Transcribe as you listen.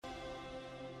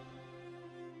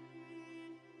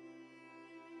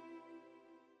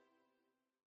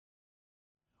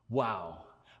Wow.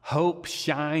 Hope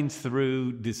shines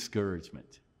through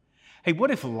discouragement. Hey, what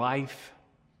if life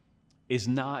is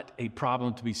not a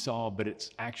problem to be solved, but it's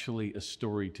actually a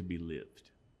story to be lived?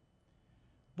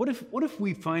 What if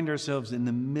we find ourselves in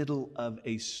the middle of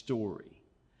a story?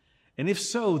 And if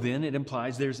so, then it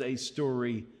implies there's a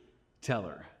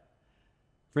storyteller.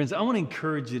 Friends, I want to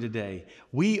encourage you today.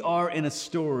 We are in a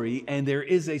story, and there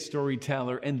is a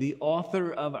storyteller, and the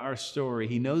author of our story,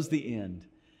 he knows the end.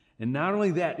 And not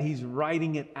only that, he's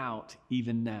writing it out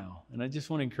even now. And I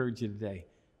just want to encourage you today,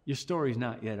 your story's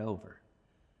not yet over.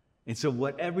 And so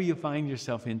whatever you find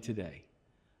yourself in today,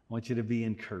 I want you to be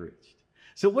encouraged.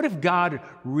 So what if God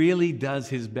really does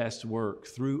his best work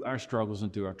through our struggles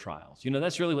and through our trials? You know,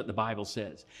 that's really what the Bible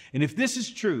says. And if this is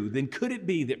true, then could it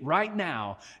be that right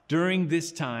now, during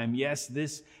this time, yes,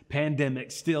 this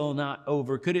pandemic still not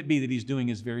over, could it be that he's doing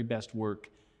his very best work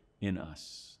in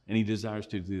us? And he desires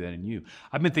to do that in you.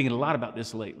 I've been thinking a lot about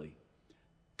this lately.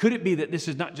 Could it be that this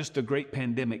is not just a great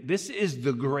pandemic? This is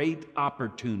the great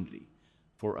opportunity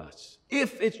for us.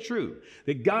 If it's true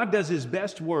that God does his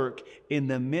best work in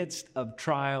the midst of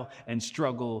trial and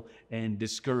struggle and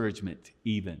discouragement,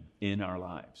 even in our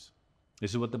lives.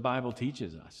 This is what the Bible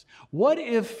teaches us. What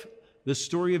if the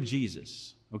story of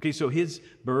Jesus, okay, so his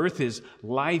birth, his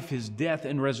life, his death,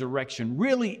 and resurrection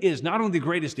really is not only the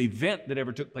greatest event that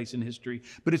ever took place in history,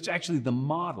 but it's actually the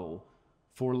model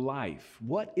for life?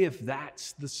 What if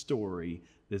that's the story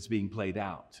that's being played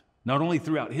out, not only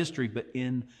throughout history, but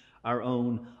in our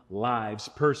own lives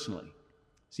personally?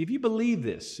 See, if you believe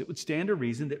this, it would stand to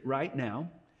reason that right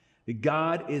now, that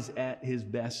God is at his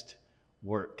best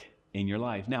work in your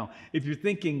life. Now, if you're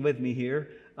thinking with me here,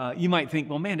 you might think,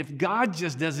 well, man, if God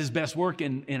just does his best work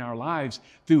in our lives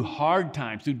through hard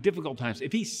times, through difficult times,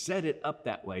 if he set it up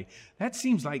that way, that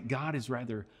seems like God is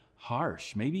rather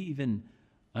harsh, maybe even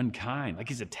unkind, like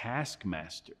he's a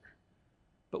taskmaster.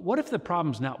 But what if the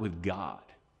problem's not with God?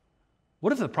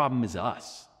 What if the problem is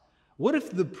us? What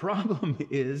if the problem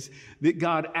is that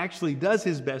God actually does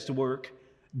his best work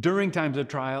during times of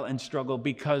trial and struggle,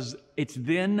 because it's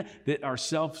then that our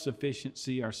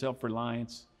self-sufficiency, our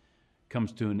self-reliance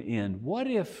comes to an end? What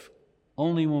if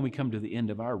only when we come to the end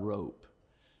of our rope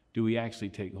do we actually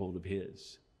take hold of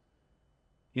his?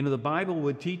 You know, the Bible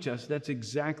would teach us that's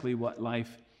exactly what life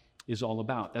is all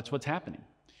about. That's what's happening.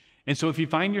 And so if you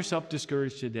find yourself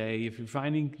discouraged today, if you're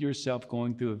finding yourself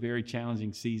going through a very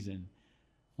challenging season,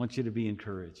 I want you to be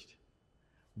encouraged.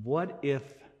 What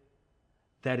if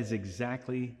that is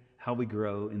exactly how we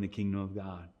grow in the kingdom of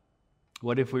God?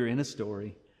 What if we're in a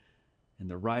story and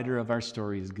the writer of our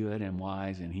story is good and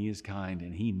wise and he is kind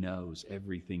and he knows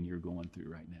everything you're going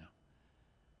through right now?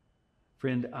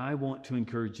 Friend, I want to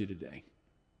encourage you today.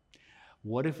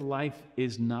 What if life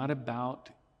is not about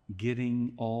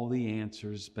getting all the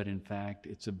answers, but in fact,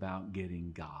 it's about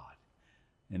getting God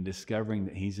and discovering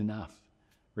that he's enough,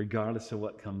 regardless of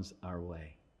what comes our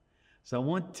way? So I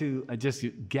want to just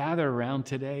gather around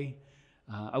today.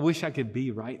 I wish I could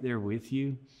be right there with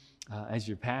you as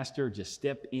your pastor. Just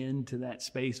step into that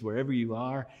space wherever you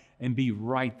are and be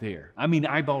right there. I mean,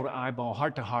 eyeball to eyeball,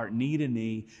 heart to heart, knee to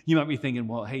knee. You might be thinking,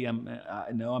 well, hey, I'm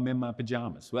in my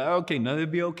pajamas. Well, okay, no,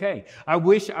 that'd be okay. I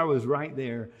wish I was right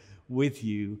there with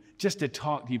you just to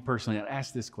talk to you personally and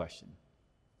ask this question.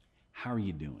 How are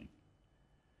you doing?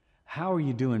 How are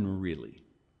you doing really?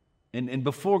 And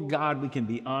before God, we can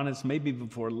be honest, maybe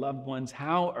before loved ones.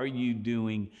 How are you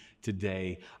doing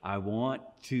today? I want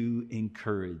to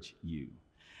encourage you.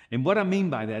 And what I mean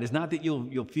by that is not that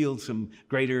you'll feel some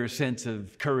greater sense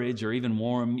of courage or even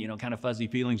warm, kind of fuzzy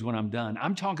feelings when I'm done.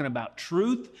 I'm talking about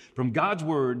truth from God's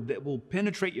word that will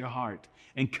penetrate your heart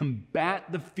and combat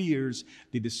the fears,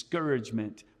 the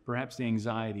discouragement, perhaps the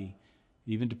anxiety,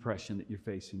 even depression that you're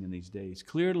facing in these days.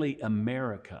 Clearly,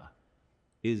 America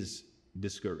is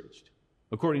discouraged.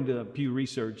 According to Pew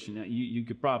Research, you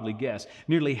could probably guess,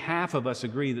 nearly half of us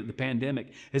agree that the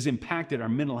pandemic has impacted our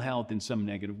mental health in some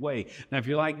negative way. Now, if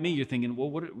you're like me, you're thinking, well,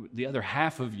 what are the other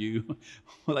half of you?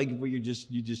 Like, you're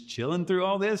just chilling through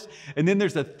all this? And then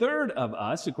there's a third of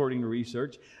us, according to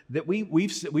research, that we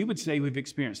would say we've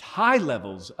experienced high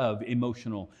levels of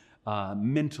emotional,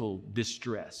 mental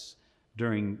distress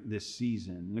during this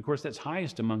season. And of course, that's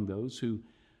highest among those who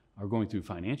are going through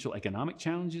financial, economic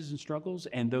challenges and struggles,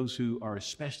 and those who are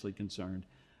especially concerned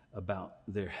about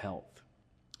their health.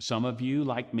 Some of you,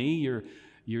 like me,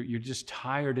 you're just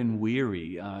tired and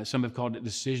weary. Some have called it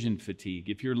decision fatigue.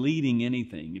 If you're leading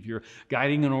anything, if you're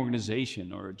guiding an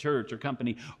organization or a church or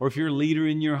company, or if you're a leader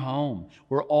in your home,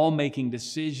 we're all making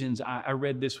decisions. I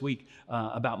read this week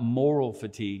about moral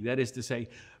fatigue. That is to say,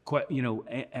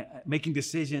 making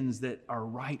decisions that are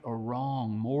right or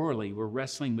wrong morally. We're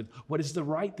wrestling with what is the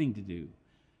right thing to do.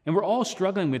 And we're all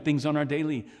struggling with things in our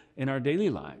daily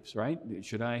lives, right?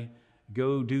 Should I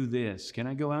go do this? Can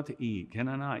I go out to eat? Can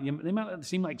I not? They might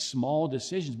seem like small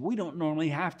decisions, but we don't normally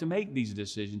have to make these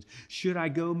decisions. Should I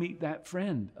go meet that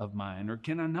friend of mine, or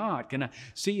can I not? Can I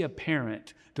see a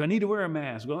parent? Do I need to wear a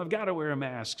mask? Well, I've got to wear a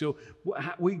mask. So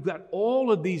we've got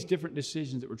all of these different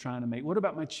decisions that we're trying to make. What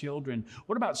about my children?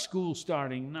 What about school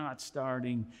starting, not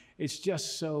starting? It's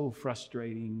just so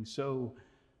frustrating, so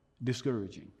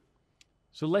discouraging.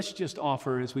 So let's just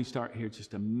offer, as we start here,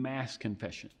 just a mass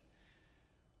confession.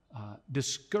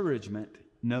 Discouragement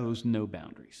knows no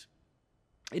boundaries.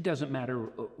 It doesn't matter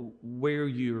where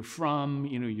you're from,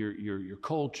 your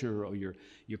culture or your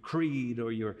creed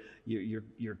or your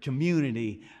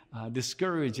community.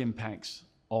 Discourage impacts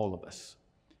all of us.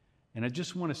 And I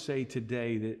just want to say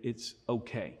today that it's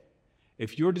okay.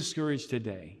 If you're discouraged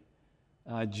today,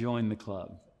 join the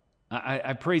club.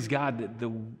 I praise God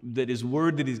that His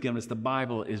Word that He's given us, the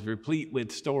Bible, is replete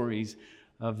with stories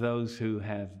of those who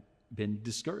have been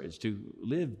discouraged, who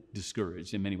live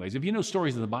discouraged in many ways. If you know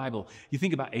stories of the Bible, you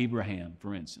think about Abraham,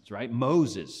 for instance, right?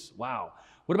 Moses, wow.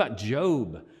 What about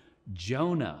Job,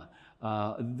 Jonah?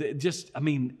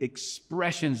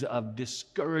 Expressions of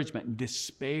discouragement and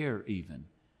despair even.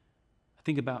 I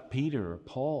think about Peter or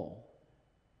Paul.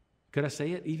 Could I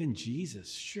say it? Even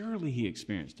Jesus, surely he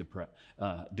experienced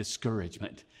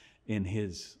discouragement in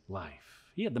his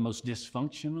life. He had the most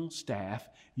dysfunctional staff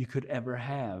you could ever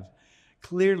have.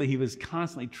 Clearly, he was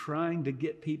constantly trying to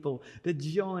get people to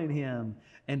join him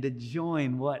and to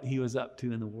join what he was up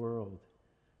to in the world.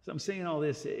 So I'm saying all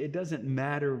this, it doesn't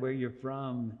matter where you're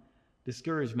from.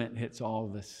 Discouragement hits all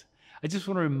of us. I just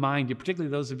want to remind you, particularly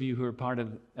those of you who are part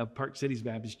of Park Cities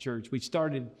Baptist Church, we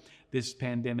started this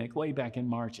pandemic way back in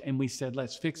March, and we said,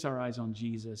 let's fix our eyes on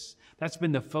Jesus. That's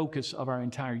been the focus of our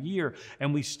entire year,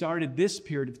 and we started this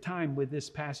period of time with this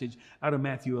passage out of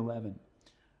Matthew 11,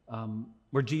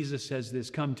 where Jesus says this,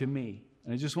 come to me.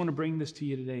 And I just want to bring this to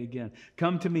you today again.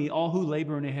 Come to me, all who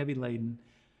labor and are heavy laden,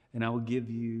 and I will give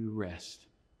you rest.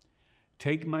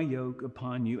 Take my yoke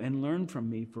upon you and learn from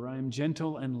me, for I am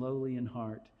gentle and lowly in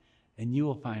heart, and you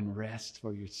will find rest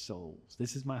for your souls.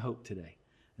 This is my hope today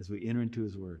as we enter into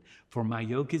His Word. For my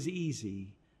yoke is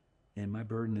easy and my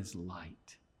burden is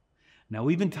light. Now,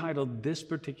 we've entitled this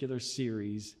particular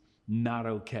series, Not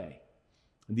Okay.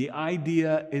 The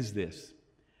idea is this.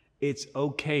 It's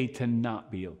okay to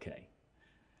not be okay.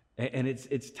 And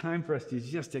it's time for us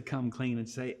to come clean and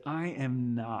say, I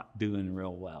am not doing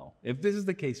real well. If this is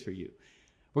the case for you,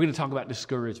 we're going to talk about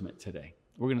discouragement today.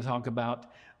 We're going to talk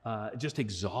about just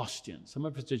exhaustion. Some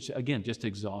of us are, again, just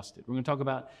exhausted. We're going to talk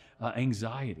about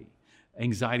anxiety.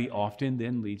 Anxiety often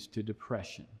then leads to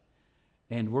depression.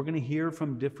 And we're going to hear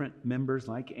from different members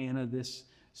like Anna this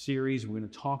series. We're going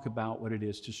to talk about what it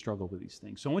is to struggle with these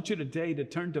things. So I want you today to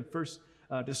turn to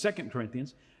 2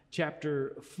 Corinthians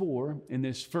chapter 4 in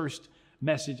this first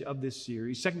message of this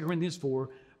series. 2 Corinthians 4,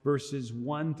 verses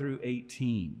 1 through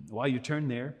 18. While you turn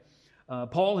there,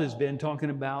 Paul has been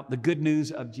talking about the good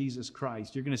news of Jesus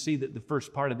Christ. You're going to see that the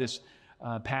first part of this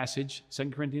passage, 2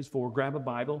 Corinthians 4, grab a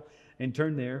Bible and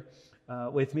turn there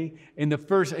with me. And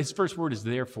his first word is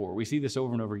therefore. We see this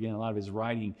over and over again in a lot of his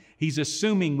writing. He's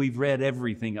assuming we've read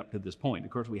everything up to this point.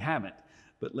 Of course, we haven't,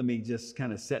 but let me just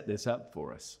kind of set this up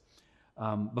for us.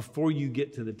 Before you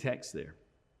get to the text there,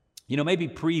 maybe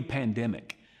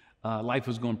pre-pandemic, life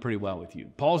was going pretty well with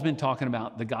you. Paul's been talking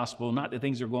about the gospel, not that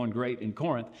things are going great in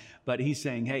Corinth, but he's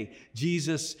saying, hey,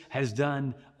 Jesus has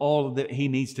done all that he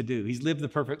needs to do. He's lived the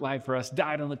perfect life for us,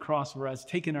 died on the cross for us,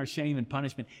 taken our shame and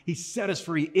punishment. He set us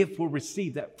free if we'll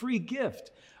receive that free gift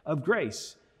of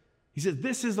grace. He says,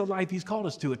 this is the life he's called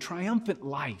us to, a triumphant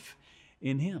life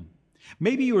in him.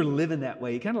 Maybe you were living that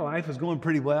way. Kind of life was going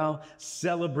pretty well,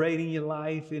 celebrating your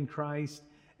life in Christ,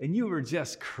 and you were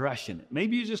just crushing it.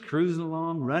 Maybe you're just cruising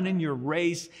along, running your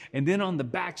race, and then on the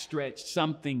backstretch,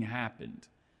 something happened.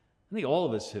 I think all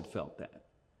of us have felt that.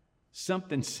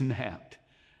 Something snapped.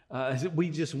 We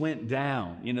just went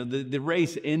down. The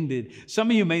race ended.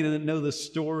 Some of you may know the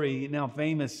story, now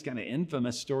famous, kind of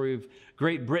infamous story of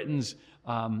Great Britain's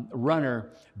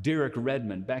runner, Derek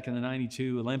Redmond, back in the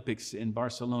 92 Olympics in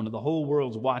Barcelona. The whole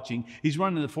world's watching. He's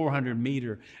running the 400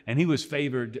 meter, and he was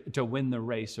favored to win the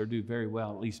race or do very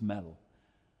well, at least medal.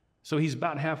 So he's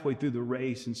about halfway through the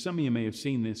race, and some of you may have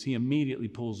seen this. He immediately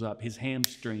pulls up. His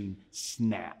hamstring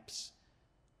snaps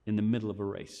in the middle of a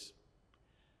race.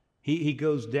 He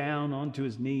goes down onto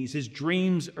his knees. His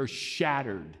dreams are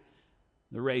shattered.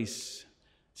 The race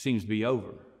seems to be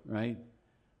over, right?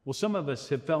 Well, some of us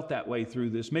have felt that way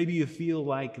through this. Maybe you feel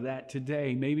like that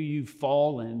today. Maybe you've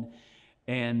fallen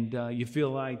and you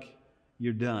feel like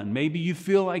you're done. Maybe you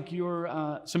feel like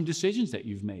some decisions that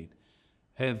you've made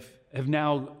have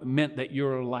now meant that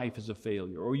your life is a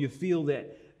failure. Or you feel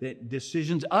that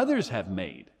decisions others have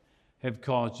made have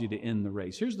caused you to end the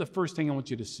race. Here's the first thing I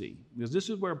want you to see, because this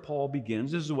is where Paul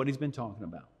begins. This is what he's been talking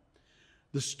about.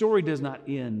 The story does not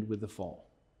end with the fall.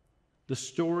 The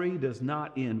story does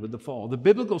not end with the fall. The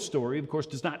biblical story, of course,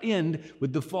 does not end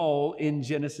with the fall in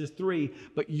Genesis 3,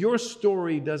 but your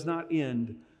story does not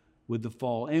end with the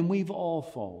fall. And we've all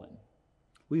fallen.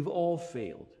 We've all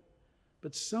failed.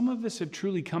 But some of us have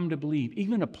truly come to believe,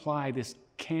 even apply this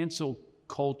cancel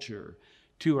culture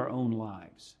to our own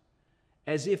lives,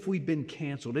 as if we've been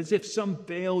canceled, as if some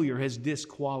failure has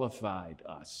disqualified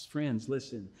us. Friends,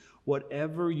 listen,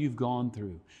 whatever you've gone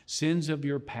through, sins of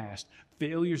your past,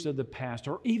 failures of the past,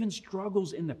 or even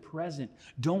struggles in the present,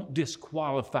 don't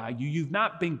disqualify you. You've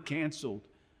not been canceled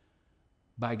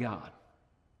by God.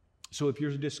 So if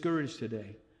you're discouraged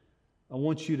today, I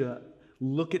want you to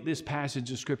look at this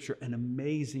passage of Scripture, an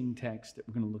amazing text that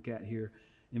we're going to look at here.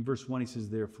 In verse 1, he says,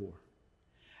 therefore,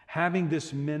 having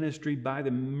this ministry by the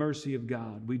mercy of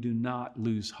God, we do not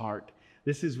lose heart.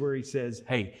 This is where he says,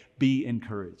 hey, be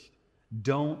encouraged.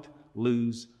 Don't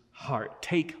lose heart.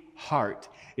 Take heart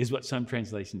is what some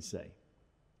translations say.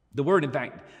 The word, in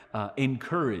fact,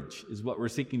 encourage is what we're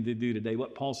seeking to do today.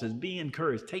 What Paul says, be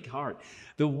encouraged, take heart.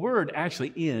 The word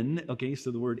actually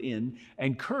so the word in,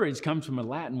 and courage comes from a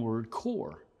Latin word,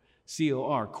 cor,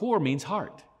 C-O-R. Cor means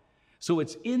heart. So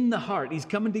it's in the heart. He's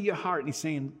coming to your heart and he's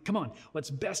saying, come on, what's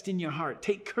best in your heart?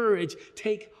 Take courage,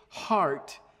 take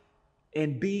heart,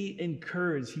 and be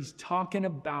encouraged. He's talking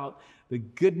about the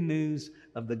good news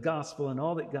of the gospel and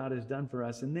all that God has done for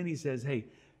us. And then he says, hey,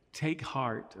 take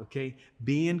heart, okay?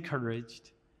 Be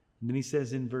encouraged. And then he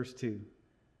says in verse 2,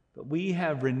 but we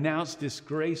have renounced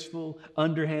disgraceful,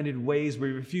 underhanded ways.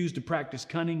 We refuse to practice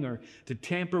cunning or to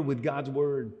tamper with God's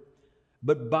word.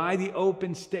 But by the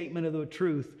open statement of the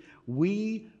truth,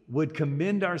 we would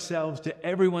commend ourselves to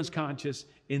everyone's conscience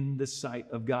in the sight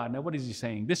of God. Now, what is he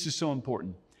saying? This is so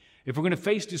important. If we're going to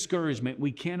face discouragement,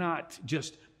 we cannot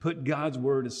just put God's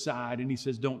word aside. And he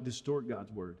says, don't distort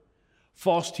God's word.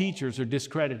 False teachers are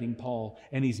discrediting Paul,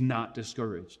 and he's not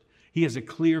discouraged. He has a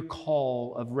clear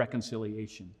call of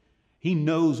reconciliation. He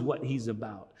knows what he's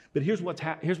about. But here's what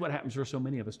happens for so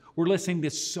many of us. We're listening to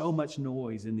so much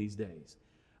noise in these days.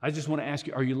 I just want to ask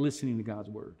you, are you listening to God's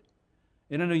word?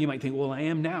 And I know you might think, well, I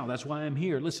am now. That's why I'm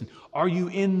here. Listen, are you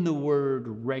in the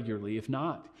word regularly? If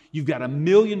not, you've got a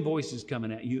million voices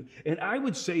coming at you. And I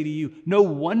would say to you, no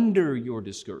wonder you're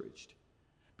discouraged.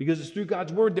 Because it's through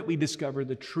God's word that we discover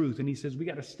the truth. And he says we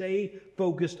got to stay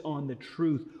focused on the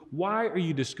truth. Why are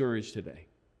you discouraged today?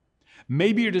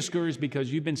 Maybe you're discouraged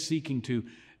because you've been seeking to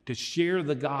share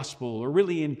the gospel or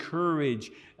really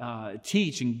encourage,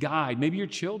 teach, and guide. Maybe your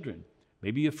children.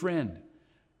 Maybe a friend.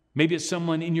 Maybe it's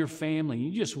someone in your family.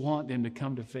 You just want them to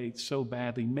come to faith so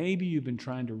badly. Maybe you've been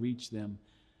trying to reach them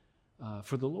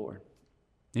for the Lord,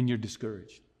 and you're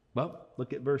discouraged. Well,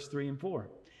 look at verse 3 and 4.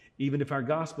 Even if our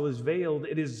gospel is veiled,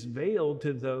 it is veiled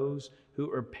to those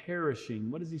who are perishing.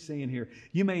 What is he saying here?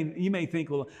 You may think,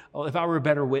 well, if I were a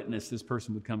better witness, this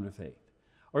person would come to faith.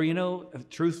 Or,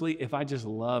 truthfully, if I just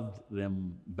loved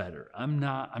them better, I'm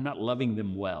not loving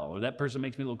them well, or that person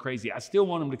makes me a little crazy. I still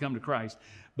want them to come to Christ,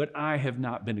 but I have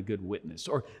not been a good witness,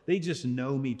 or they just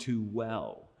know me too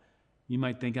well. You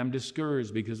might think I'm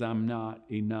discouraged because I'm not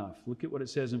enough. Look at what it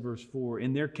says in verse 4.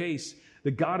 In their case,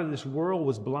 the God of this world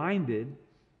has blinded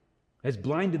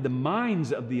the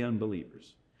minds of the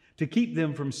unbelievers to keep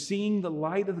them from seeing the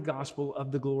light of the gospel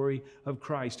of the glory of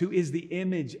Christ, who is the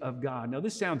image of God. Now,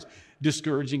 this sounds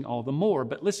discouraging all the more,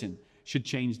 but listen, should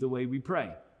change the way we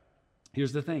pray.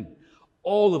 Here's the thing.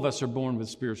 All of us are born with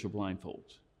spiritual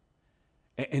blindfolds.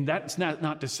 And that's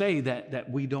not to say that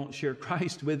we don't share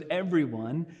Christ with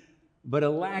everyone, but a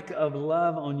lack of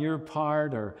love on your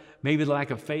part, or maybe the lack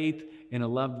of faith in a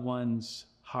loved one's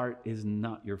heart, is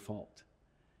not your fault.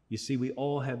 You see, we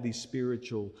all have these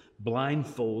spiritual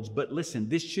blindfolds, but listen,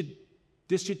 this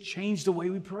should change the way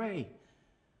we pray.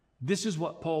 This is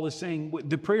what Paul is saying.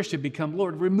 The prayer should become,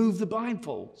 Lord, remove the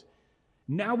blindfolds.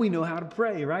 Now we know how to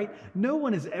pray, right? No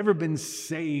one has ever been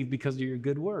saved because of your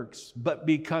good works, but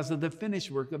because of the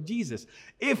finished work of Jesus.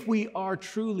 If we are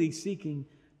truly seeking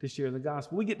to share the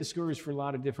gospel. We get discouraged for a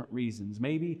lot of different reasons.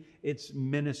 Maybe it's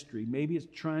ministry. Maybe it's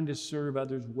trying to serve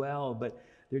others well, but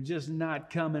they're just not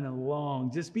coming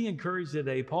along. Just be encouraged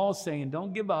today. Paul's saying,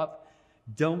 don't give up.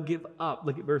 Don't give up.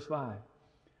 Look at verse 5.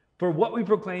 For what we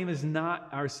proclaim is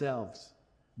not ourselves,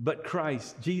 but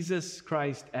Christ, Jesus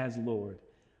Christ as Lord,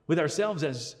 with ourselves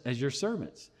as your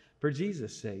servants, for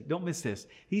Jesus' sake. Don't miss this.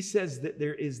 He says that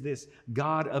there is this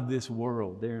God of this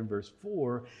world there in verse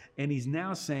 4, and he's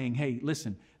now saying, hey,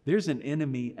 listen, there's an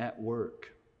enemy at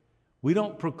work. We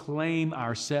don't proclaim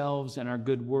ourselves and our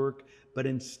good work, but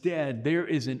instead there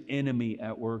is an enemy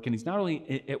at work. And he's not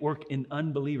only at work in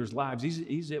unbelievers' lives,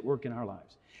 he's at work in our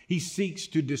lives. He seeks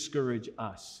to discourage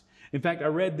us. In fact, I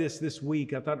read this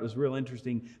week. I thought it was real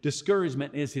interesting.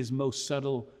 Discouragement is his most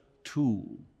subtle tool.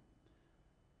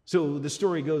 So the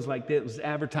story goes like this. It was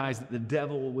advertised that the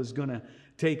devil was going to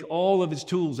take all of his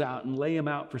tools out and lay them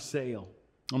out for sale.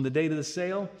 On the date of the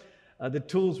sale, the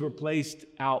tools were placed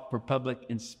out for public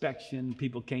inspection.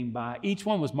 People came by. Each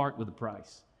one was marked with a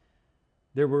price.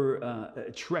 There were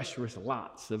treacherous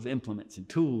lots of implements and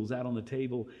tools out on the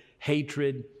table.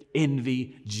 Hatred,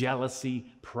 envy,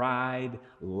 jealousy, pride,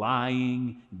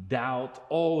 lying, doubt,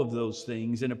 all of those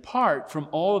things. And apart from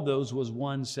all of those was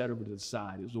one set over to the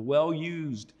side. It was a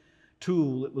well-used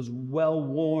tool. It was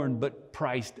well-worn, but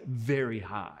priced very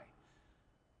high.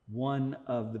 One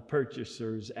of the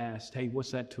purchasers asked, hey,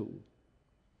 what's that tool?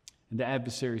 And the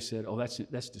adversary said, oh,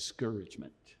 that's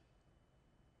discouragement.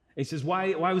 He says,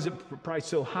 why was it priced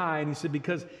so high? And he said,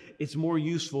 because it's more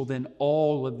useful than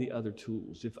all of the other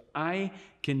tools. If I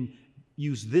can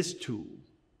use this tool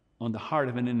on the heart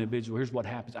of an individual, here's what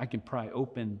happens. I can pry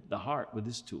open the heart with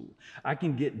this tool. I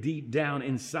can get deep down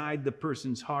inside the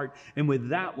person's heart. And with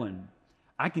that one,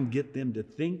 I can get them to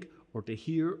think or to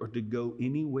hear or to go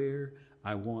anywhere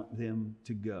I want them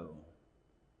to go.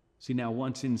 See, now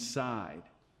once inside,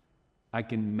 I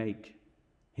can make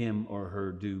him or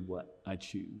her do what I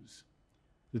choose.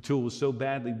 The tool was so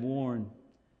badly worn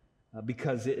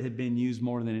because it had been used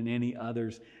more than in any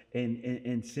others.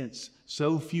 And since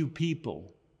so few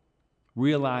people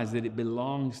realize that it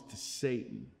belongs to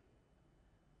Satan,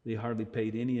 they hardly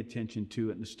paid any attention to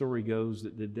it. And the story goes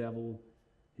that the devil,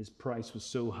 his price was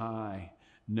so high,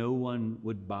 no one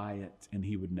would buy it and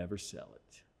he would never sell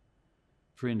it.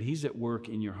 Friend, he's at work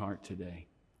in your heart today.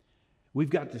 We've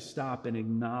got to stop and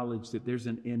acknowledge that there's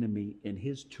an enemy, and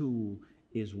his tool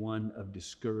is one of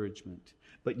discouragement.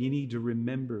 But you need to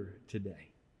remember today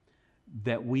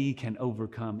that we can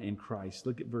overcome in Christ.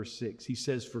 Look at verse 6. He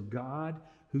says, for God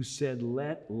who said,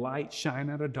 let light shine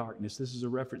out of darkness. This is a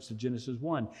reference to Genesis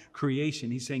 1, creation.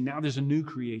 He's saying now there's a new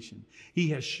creation. He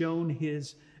has shown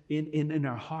his in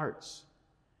our hearts.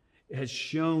 Has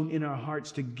shown in our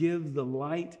hearts to give the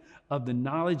light of the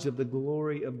knowledge of the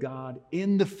glory of God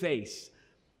in the face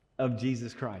of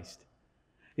Jesus Christ.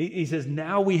 He says,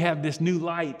 now we have this new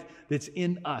light that's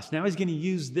in us. Now he's going to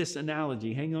use this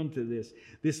analogy. Hang on to this.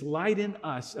 This light in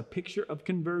us, a picture of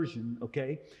conversion,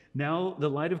 okay? Now the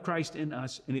light of Christ in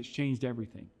us, and it's changed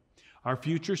everything. Our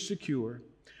future's secure.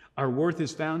 Our worth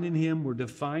is found in him. We're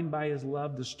defined by his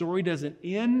love. The story doesn't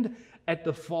end at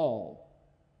the fall.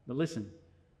 But listen,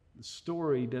 the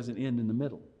story doesn't end in the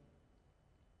middle.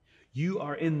 You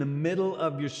are in the middle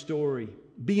of your story.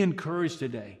 Be encouraged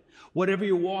today. Whatever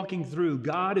you're walking through,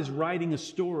 God is writing a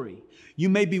story. You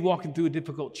may be walking through a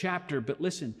difficult chapter, but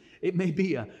listen, it may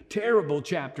be a terrible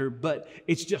chapter, but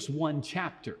it's just one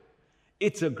chapter.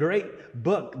 It's a great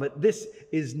book, but this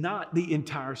is not the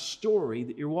entire story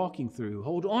that you're walking through.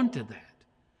 Hold on to that.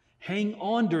 Hang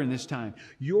on during this time.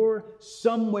 You're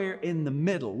somewhere in the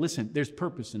middle. Listen, there's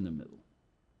purpose in the middle.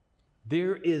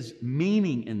 There is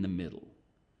meaning in the middle.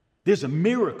 There's a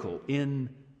miracle in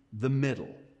the middle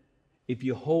if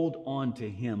you hold on to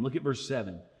him. Look at verse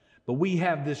 7. But we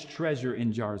have this treasure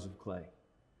in jars of clay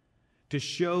to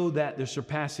show that the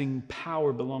surpassing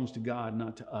power belongs to God,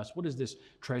 not to us. What is this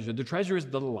treasure? The treasure is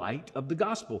the light of the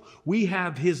gospel. We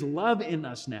have his love in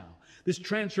us now. This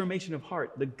transformation of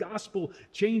heart. The gospel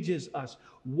changes us.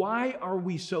 Why are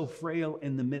we so frail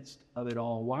in the midst of it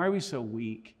all? Why are we so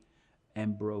weak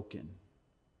and broken?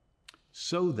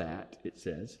 So that, it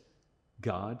says,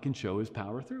 God can show his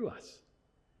power through us.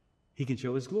 He can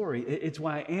show his glory. It's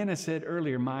why Anna said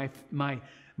earlier, my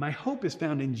hope is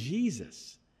found in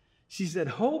Jesus. She said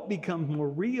hope becomes more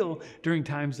real during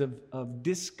times of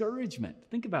discouragement.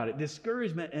 Think about it.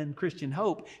 Discouragement and Christian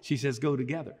hope, she says, go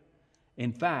together.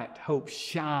 In fact, hope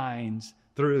shines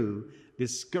through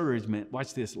discouragement.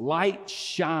 Watch this. Light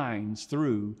shines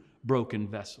through broken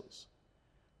vessels.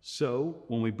 So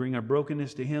when we bring our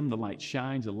brokenness to him, the light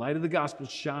shines. The light of the gospel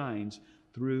shines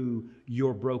through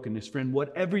your brokenness. Friend,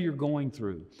 whatever you're going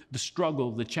through, the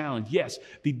struggle, the challenge, yes,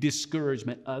 the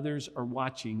discouragement, others are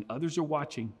watching,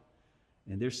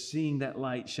 and they're seeing that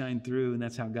light shine through, and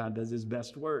that's how God does his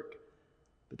best work.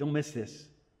 But don't miss this.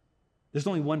 There's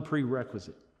only one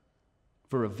prerequisite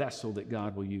for a vessel that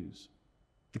God will use.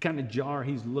 The kind of jar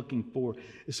he's looking for.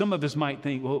 Some of us might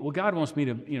think, well, God wants me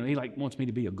to, he wants me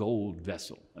to be a gold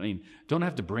vessel. I mean, don't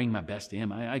have to bring my best to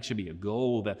him. I should be a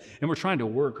gold vessel. And we're trying to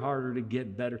work harder to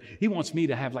get better. He wants me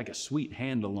to have like a sweet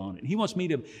handle on it. He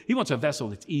wants a vessel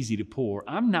that's easy to pour.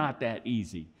 I'm not that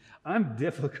easy. I'm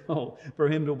difficult for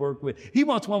him to work with. He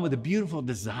wants one with a beautiful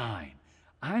design.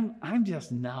 I'm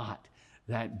just not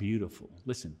that beautiful.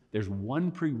 Listen, there's one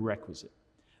prerequisite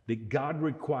that God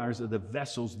requires of the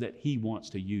vessels that he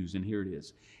wants to use, and here it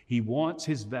is. He wants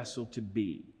his vessel to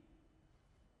be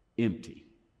empty.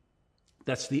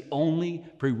 That's the only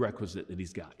prerequisite that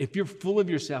he's got. If you're full of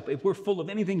yourself, if we're full of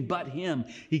anything but him,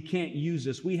 he can't use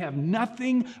us. We have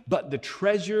nothing but the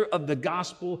treasure of the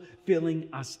gospel filling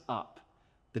us up.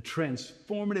 The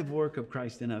transformative work of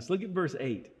Christ in us. Look at verse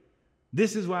 8.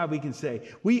 This is why we can say,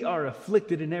 we are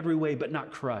afflicted in every way, but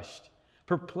not crushed.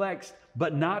 Perplexed,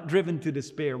 but not driven to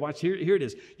despair. Watch, here it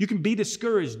is. You can be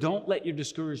discouraged. Don't let your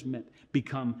discouragement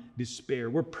become despair.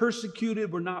 We're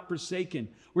persecuted, we're not forsaken.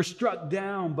 We're struck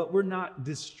down, but we're not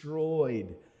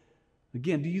destroyed.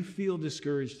 Again, do you feel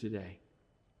discouraged today?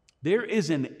 There is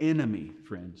an enemy,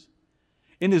 friends.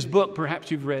 In this book,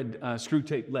 perhaps you've read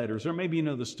Screwtape Letters, or maybe you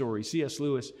know the story. C.S.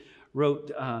 Lewis wrote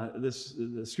the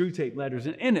Screwtape Letters,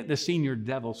 and in it, the senior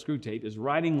devil, Screwtape, is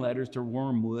writing letters to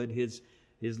Wormwood, his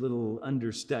little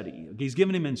understudy. He's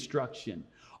giving him instruction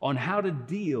on how to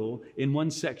deal, in one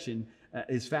section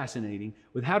is fascinating,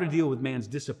 with how to deal with man's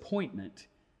disappointment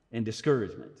and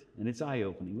discouragement. And it's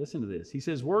eye-opening. Listen to this. He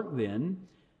says, work then,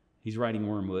 he's writing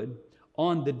Wormwood,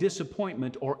 on the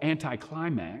disappointment or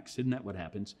anticlimax, isn't that what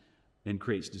happens, and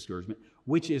creates discouragement,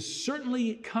 which is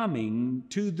certainly coming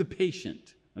to the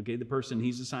patient, okay, the person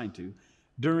he's assigned to,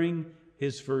 during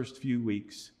his first few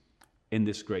weeks in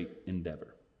this great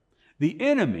endeavor. The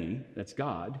enemy, that's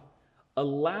God,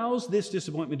 allows this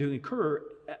disappointment to occur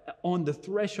on the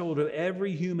threshold of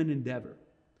every human endeavor.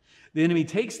 The enemy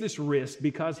takes this risk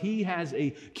because he has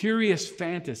a curious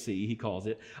fantasy, he calls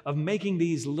it, of making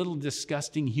these little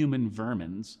disgusting human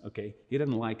vermins, okay, he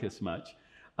doesn't like us much,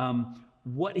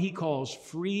 what he calls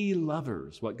free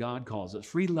lovers, what God calls us,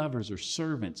 free lovers or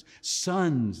servants.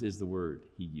 Sons is the word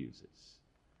he uses.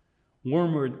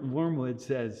 Wormwood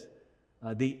says,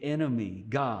 the enemy,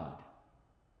 God,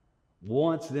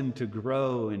 wants them to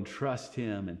grow and trust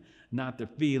him and not their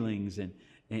feelings.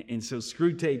 And so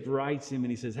Screwtape writes him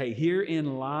and he says, hey,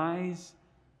 herein lies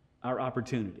our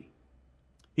opportunity.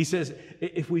 He says,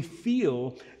 if we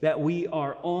feel that we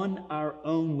are on our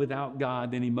own without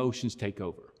God, then emotions take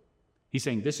over. He's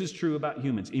saying this is true about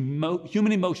humans.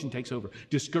 Human emotion takes over.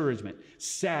 Discouragement,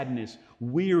 sadness,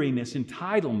 weariness,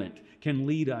 entitlement can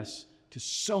lead us to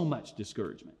so much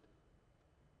discouragement.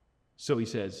 So he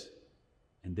says,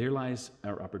 and there lies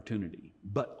our opportunity.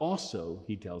 But also,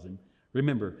 he tells him,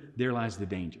 remember, there lies the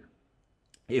danger.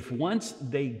 If once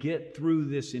they get through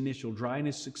this initial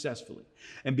dryness successfully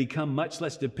and become much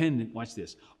less dependent, watch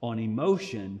this, on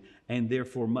emotion and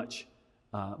therefore much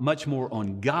more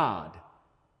on God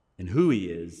and who he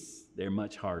is, they're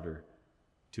much harder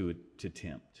to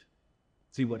tempt.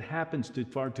 See, what happens to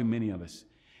far too many of us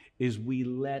is we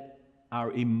let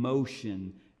our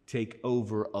emotion take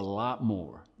over a lot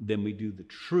more than we do the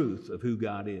truth of who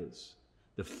God is,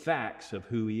 the facts of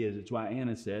who he is. It's why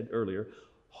Anna said earlier,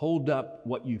 hold up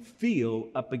what you feel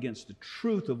up against the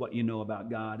truth of what you know about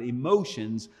God,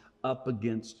 emotions up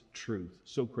against truth.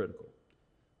 So critical.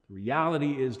 The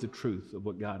reality is the truth of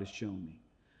what God has shown me.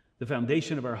 The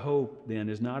foundation of our hope, then,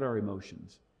 is not our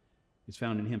emotions. It's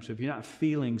found in him. So if you're not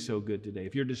feeling so good today,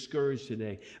 if you're discouraged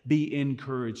today, be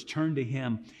encouraged. Turn to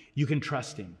him. You can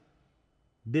trust him.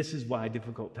 This is why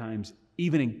difficult times,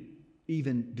 even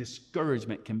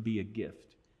discouragement, can be a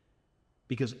gift.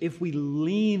 Because if we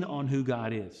lean on who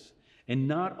God is and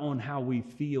not on how we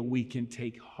feel, we can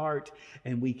take heart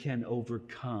and we can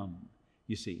overcome,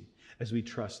 you see, as we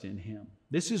trust in him.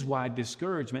 This is why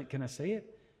discouragement, can I say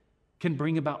it, can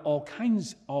bring about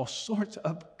all sorts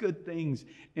of good things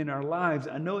in our lives.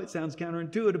 I know it sounds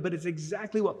counterintuitive, but it's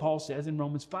exactly what Paul says in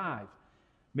Romans 5.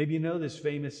 Maybe you know this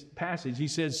famous passage. He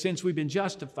says, since we've been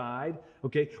justified,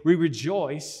 okay, we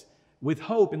rejoice with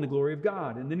hope in the glory of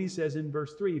God. And then he says in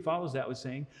verse 3, he follows that with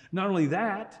saying, not only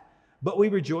that, but we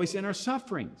rejoice in our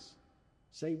sufferings.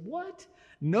 Say, what?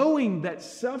 Knowing that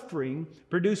suffering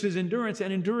produces endurance,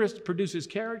 and endurance produces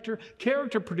character,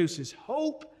 character produces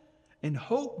hope, and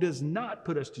hope does not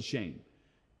put us to shame,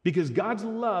 Because God's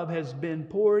love has been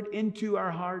poured into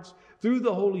our hearts through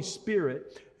the Holy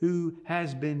Spirit who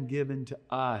has been given to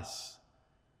us.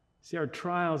 See, our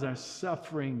trials, our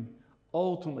suffering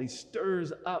ultimately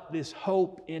stirs up this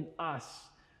hope in us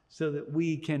so that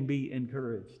we can be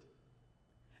encouraged.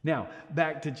 Now,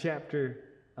 back to chapter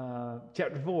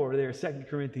 4 there, 2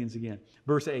 Corinthians again,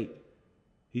 verse 8.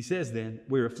 He says then,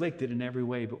 we're afflicted in every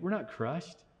way, but we're not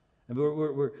crushed. And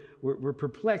we're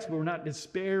perplexed, but we're not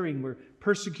despairing. We're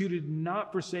persecuted,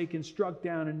 not forsaken, struck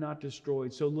down, and not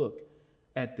destroyed. So look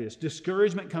at this.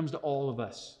 Discouragement comes to all of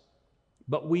us,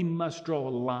 but we must draw a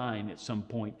line at some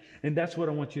point. And that's what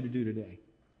I want you to do today.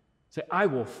 Say, I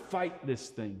will fight this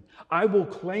thing. I will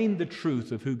claim the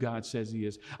truth of who God says He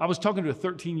is. I was talking to a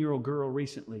 13-year-old girl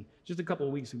recently, just a couple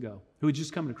of weeks ago, who had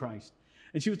just come to Christ.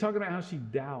 And she was talking about how she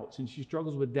doubts and she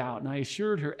struggles with doubt. And I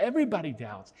assured her, everybody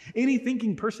doubts. Any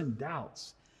thinking person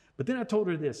doubts. But then I told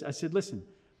her this. I said, listen,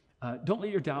 don't let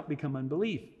your doubt become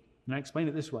unbelief. And I explained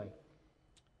it this way.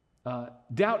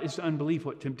 Doubt is to unbelief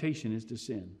what temptation is to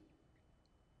sin.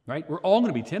 Right? We're all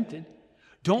going to be tempted.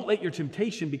 Don't let your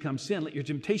temptation become sin. Let your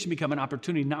temptation become an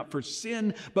opportunity not for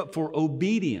sin, but for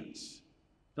obedience.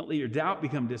 Don't let your doubt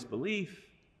become disbelief.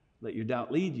 Let your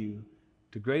doubt lead you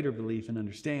to greater belief and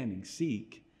understanding.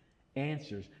 Seek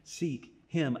answers. Seek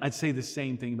Him. I'd say the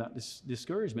same thing about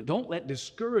discouragement. Don't let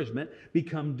discouragement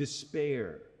become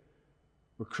despair.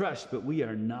 We're crushed, but we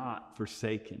are not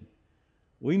forsaken.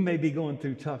 We may be going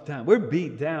through tough times. We're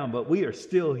beat down, but we are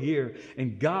still here,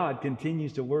 and God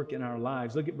continues to work in our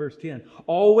lives. Look at verse 10.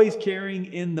 Always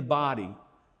carrying in the body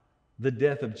the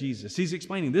death of Jesus. He's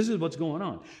explaining this is what's going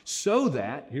on. So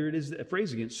that, here it is, the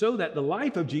phrase again, so that the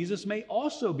life of Jesus may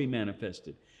also be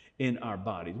manifested in our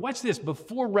bodies. Watch this.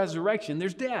 Before resurrection,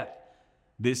 there's death.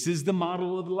 This is the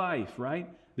model of life, right?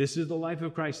 This is the life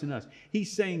of Christ in us.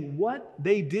 He's saying what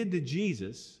they did to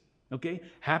Jesus, okay,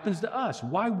 happens to us.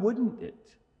 Why wouldn't it?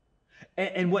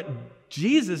 And what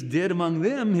Jesus did among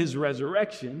them, His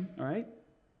resurrection, all right,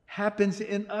 happens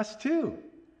in us too.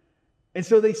 And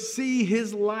so they see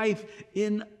His life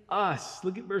in us.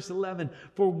 Look at verse 11.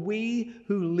 For we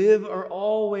who live are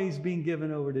always being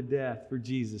given over to death for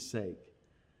Jesus' sake.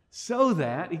 So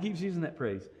that, he keeps using that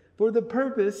phrase, for the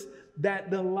purpose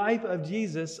that the life of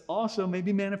Jesus also may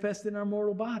be manifested in our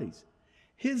mortal bodies.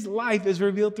 His life is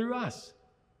revealed through us.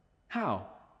 How?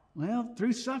 Well,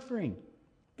 through suffering.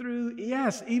 Through,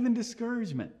 yes, even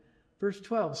discouragement. Verse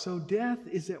 12. So death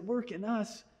is at work in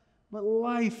us, but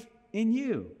life in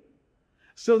you.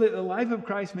 So that the life of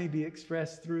Christ may be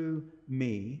expressed through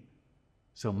me.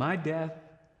 So my death,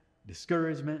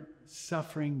 discouragement,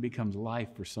 suffering becomes life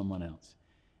for someone else.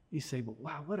 You say, but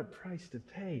wow, what a price to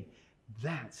pay.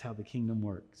 That's how the kingdom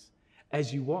works.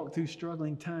 As you walk through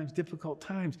struggling times, difficult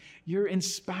times, you're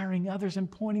inspiring others and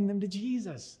pointing them to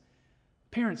Jesus.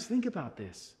 Parents, think about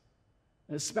this.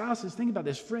 Spouses, think about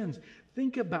this. Friends,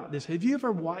 think about this. Have you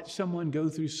ever watched someone go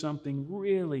through something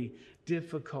really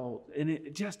difficult and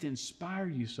it just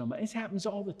inspires you so much? It happens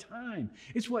all the time.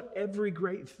 It's what every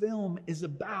great film is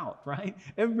about, right?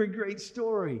 Every great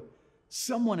story.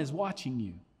 Someone is watching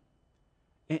you.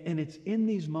 And it's in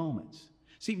these moments.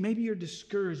 See, maybe you're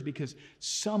discouraged because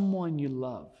someone you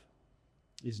love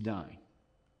is dying.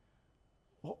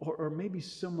 Or maybe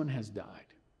someone has died.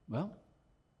 Well,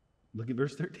 look at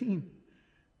verse 13.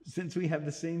 Since we have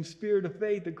the same spirit of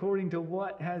faith, according to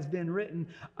what has been written,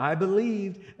 I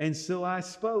believed, and so I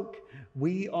spoke.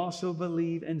 We also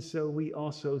believe, and so we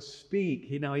also speak.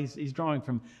 He's drawing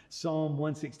from Psalm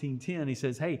 116:10. He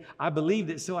says, hey, I believed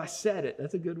it, so I said it.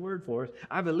 That's a good word for us.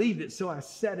 I believed it, so I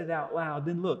said it out loud.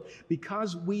 Then look,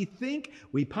 because we think,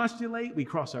 we postulate, we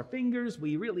cross our fingers,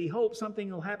 we really hope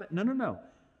something will happen. No.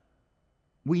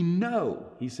 We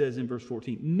know, he says in verse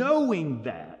 14, knowing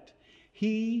that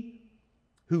He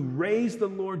who raised the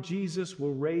Lord Jesus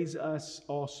will raise us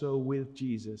also with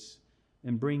Jesus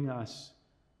and bring us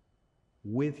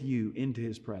with you into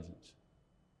His presence.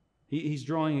 He's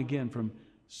drawing again from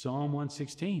Psalm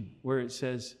 116, where it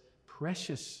says,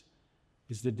 precious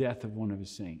is the death of one of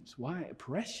His saints. Why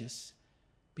precious?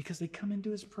 Because they come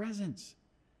into His presence.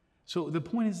 So the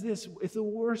point is this, if the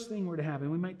worst thing were to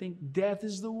happen, we might think death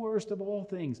is the worst of all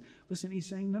things. Listen, he's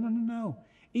saying, no.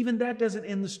 Even that doesn't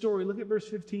end the story. Look at verse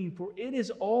 15. For it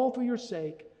is all for your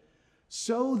sake,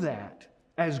 so that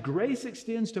as grace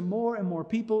extends to more and more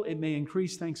people, it may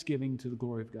increase thanksgiving to the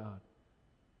glory of God.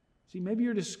 See, maybe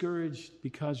you're discouraged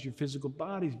because your physical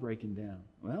body's breaking down.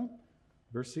 Well,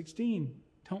 verse 16,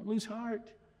 don't lose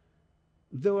heart.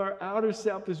 Though our outer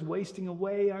self is wasting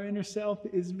away, our inner self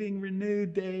is being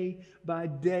renewed day by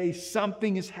day.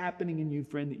 Something is happening in you,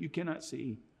 friend, that you cannot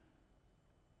see.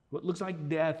 What looks like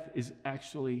death is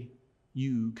actually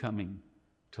you coming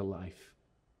to life.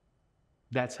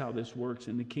 That's how this works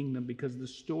in the kingdom, because the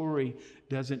story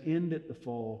doesn't end at the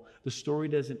fall. The story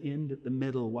doesn't end at the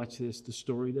middle. Watch this. The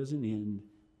story doesn't end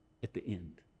at the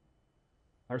end.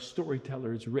 Our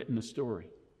storyteller has written a story,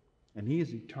 and he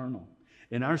is eternal.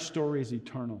 And our story is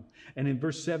eternal. And in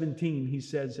verse 17, he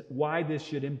says why this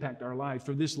should impact our lives.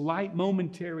 For this light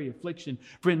momentary affliction,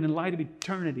 for in the light of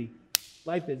eternity,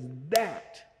 life is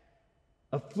that.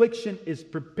 Affliction is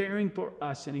preparing for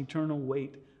us an eternal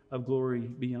weight of glory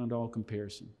beyond all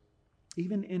comparison.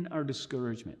 Even in our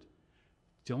discouragement,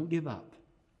 don't give up,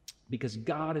 because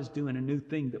God is doing a new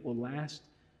thing that will last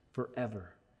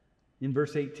forever. In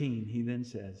verse 18, he then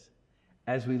says,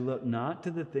 as we look not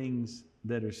to the things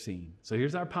that are seen. So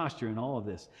here's our posture in all of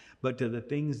this. But to the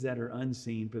things that are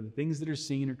unseen. For the things that are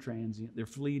seen are transient. They're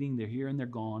fleeting. They're here and they're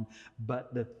gone.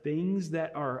 But the things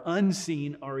that are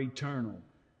unseen are eternal.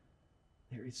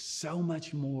 There is so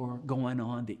much more going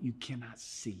on that you cannot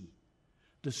see.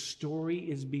 The story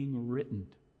is being written.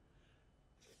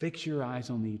 Fix your eyes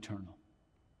on the eternal.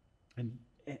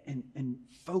 And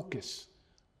focus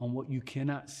on what you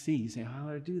cannot see. You say, how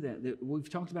do I do that? We've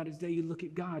talked about it today. You look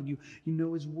at God. You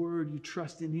know His Word. You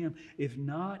trust in Him. If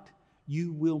not,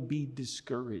 you will be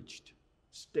discouraged.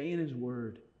 Stay in His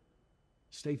Word.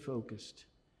 Stay focused.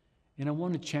 And I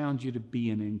want to challenge you to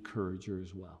be an encourager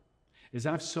as well, as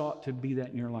I've sought to be that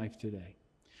in your life today.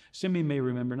 Some of you may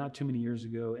remember, not too many years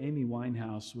ago, Amy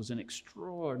Winehouse was an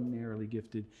extraordinarily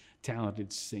gifted,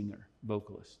 talented singer,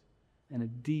 vocalist, and a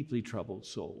deeply troubled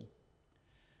soul.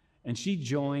 And she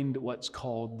joined what's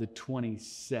called the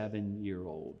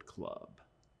 27-year-old club.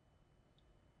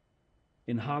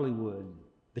 In Hollywood,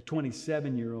 the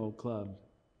 27-year-old club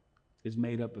is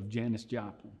made up of Janis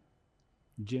Joplin,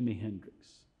 Jimi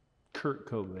Hendrix, Kurt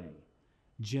Cobain,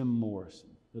 Jim Morrison.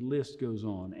 The list goes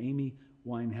on. Amy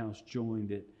Winehouse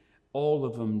joined it. All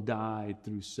of them died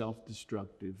through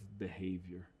self-destructive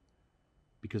behavior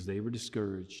because they were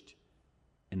discouraged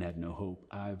and had no hope.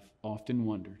 I've often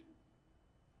wondered,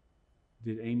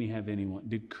 did Amy have anyone?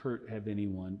 Did Kurt have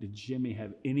anyone? Did Jimmy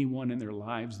have anyone in their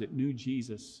lives that knew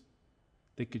Jesus,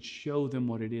 that could show them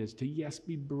what it is to, yes,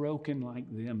 be broken like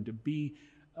them, to be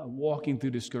walking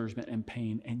through discouragement and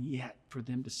pain, and yet for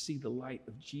them to see the light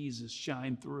of Jesus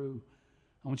shine through?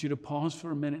 I want you to pause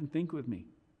for a minute and think with me.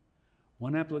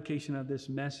 One application of this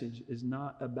message is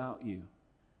not about you.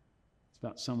 It's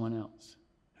about someone else.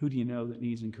 Who do you know that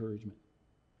needs encouragement?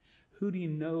 Who do you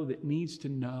know that needs to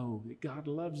know that God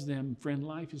loves them? Friend,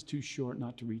 life is too short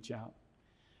not to reach out.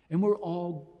 And we're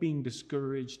all being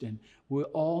discouraged, and we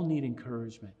all need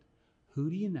encouragement.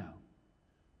 Who do you know?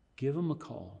 Give them a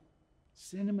call.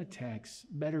 Send them a text.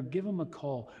 Better, give them a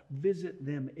call. Visit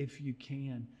them if you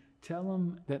can. Tell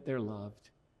them that they're loved.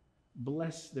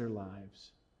 Bless their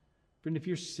lives. Friend, if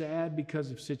you're sad because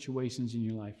of situations in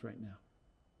your life right now,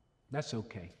 that's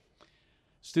okay.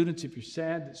 Students, if you're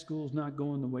sad that school's not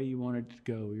going the way you want it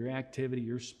to go, your activity,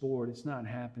 your sport, it's not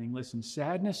happening. Listen,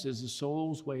 sadness is the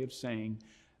soul's way of saying,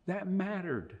 that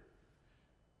mattered.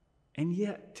 And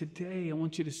yet, today, I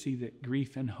want you to see that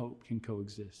grief and hope can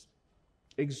coexist.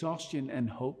 Exhaustion and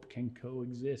hope can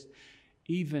coexist.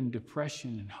 Even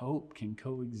depression and hope can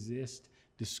coexist.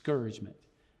 Discouragement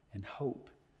and hope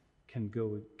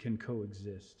can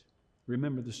coexist.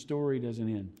 Remember, the story doesn't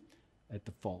end at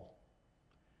the fall.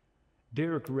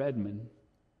 Derek Redmond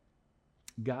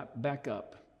got back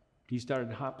up. He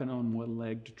started hopping on one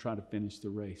leg to try to finish the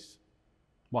race,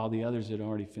 while the others had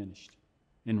already finished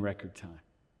in record time.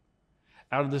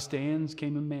 Out of the stands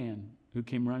came a man who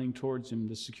came running towards him.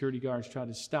 The security guards tried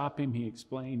to stop him. He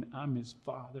explained, I'm his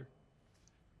father.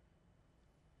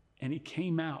 And he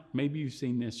came out. Maybe you've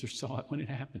seen this or saw it when it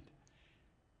happened.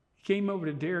 He came over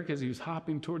to Derek as he was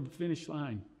hopping toward the finish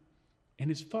line. And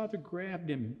his father grabbed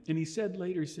him. And he said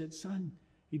later, he said, son,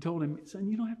 he told him, son,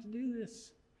 you don't have to do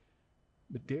this.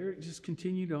 But Derek just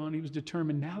continued on. He was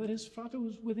determined. Now that his father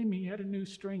was with him, he had a new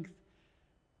strength.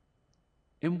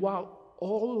 And while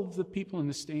all of the people in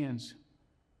the stands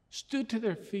stood to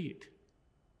their feet,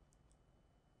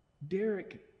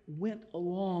 Derek went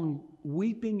along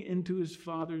weeping into his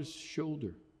father's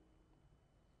shoulder.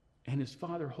 And his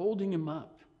father, holding him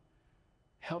up,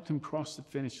 helped him cross the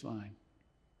finish line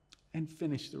and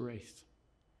finish the race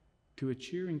to a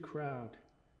cheering crowd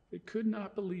that could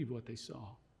not believe what they saw.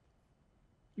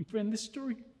 And friend, this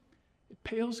story, it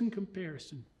pales in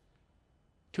comparison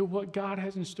to what God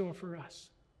has in store for us.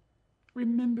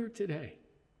 Remember today,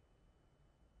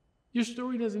 your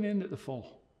story doesn't end at the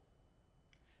fall.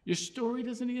 Your story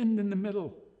doesn't end in the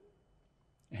middle.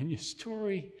 And your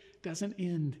story doesn't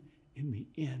end in the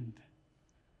end.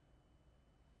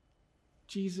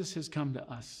 Jesus has come to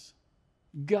us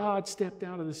God stepped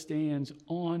out of the stands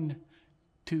on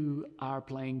to our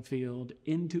playing field,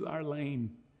 into our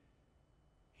lane.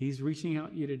 He's reaching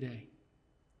out to you today.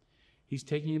 He's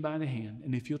taking you by the hand,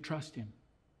 and if you'll trust him,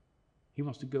 he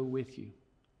wants to go with you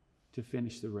to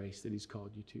finish the race that he's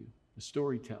called you to. The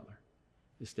storyteller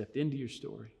has stepped into your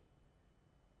story,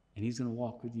 and he's going to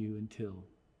walk with you until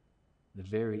the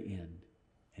very end.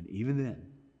 And even then,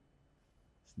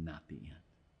 it's not the end.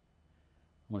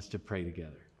 I want us to pray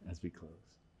together as we close.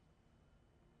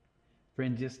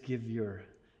 Friend, just give your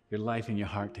life and your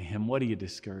heart to him. What are you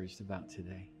discouraged about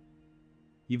today?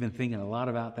 You've been thinking a lot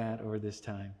about that over this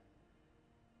time.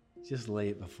 Just lay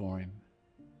it before him.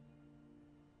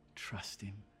 Trust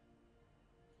him.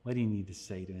 What do you need to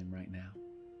say to him right now?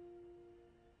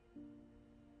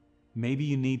 Maybe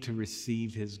you need to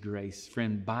receive his grace.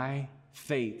 Friend, by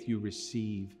faith you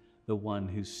receive the one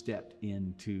who stepped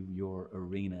into your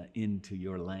arena, into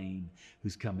your lane,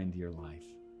 who's come into your life.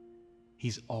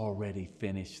 He's already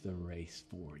finished the race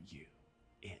for you.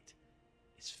 It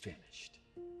is finished.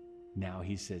 Now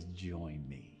he says, join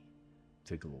me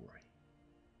to glory.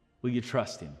 Will you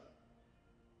trust him?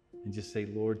 And just say,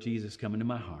 Lord Jesus, come into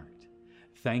my heart.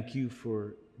 Thank you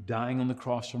for dying on the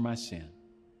cross for my sin.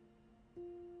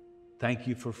 Thank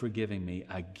you for forgiving me.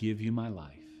 I give you my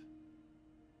life.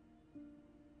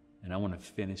 And I want to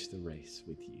finish the race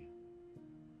with you.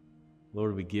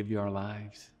 Lord, we give you our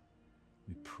lives.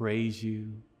 We praise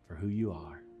you for who you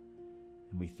are.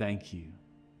 And we thank you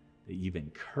that you've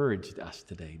encouraged us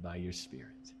today by your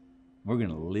Spirit. We're going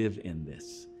to live in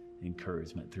this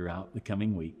encouragement throughout the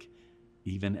coming week,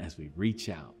 even as we reach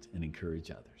out and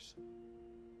encourage others.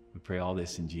 We pray all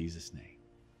this in Jesus' name.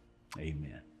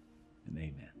 Amen and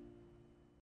amen.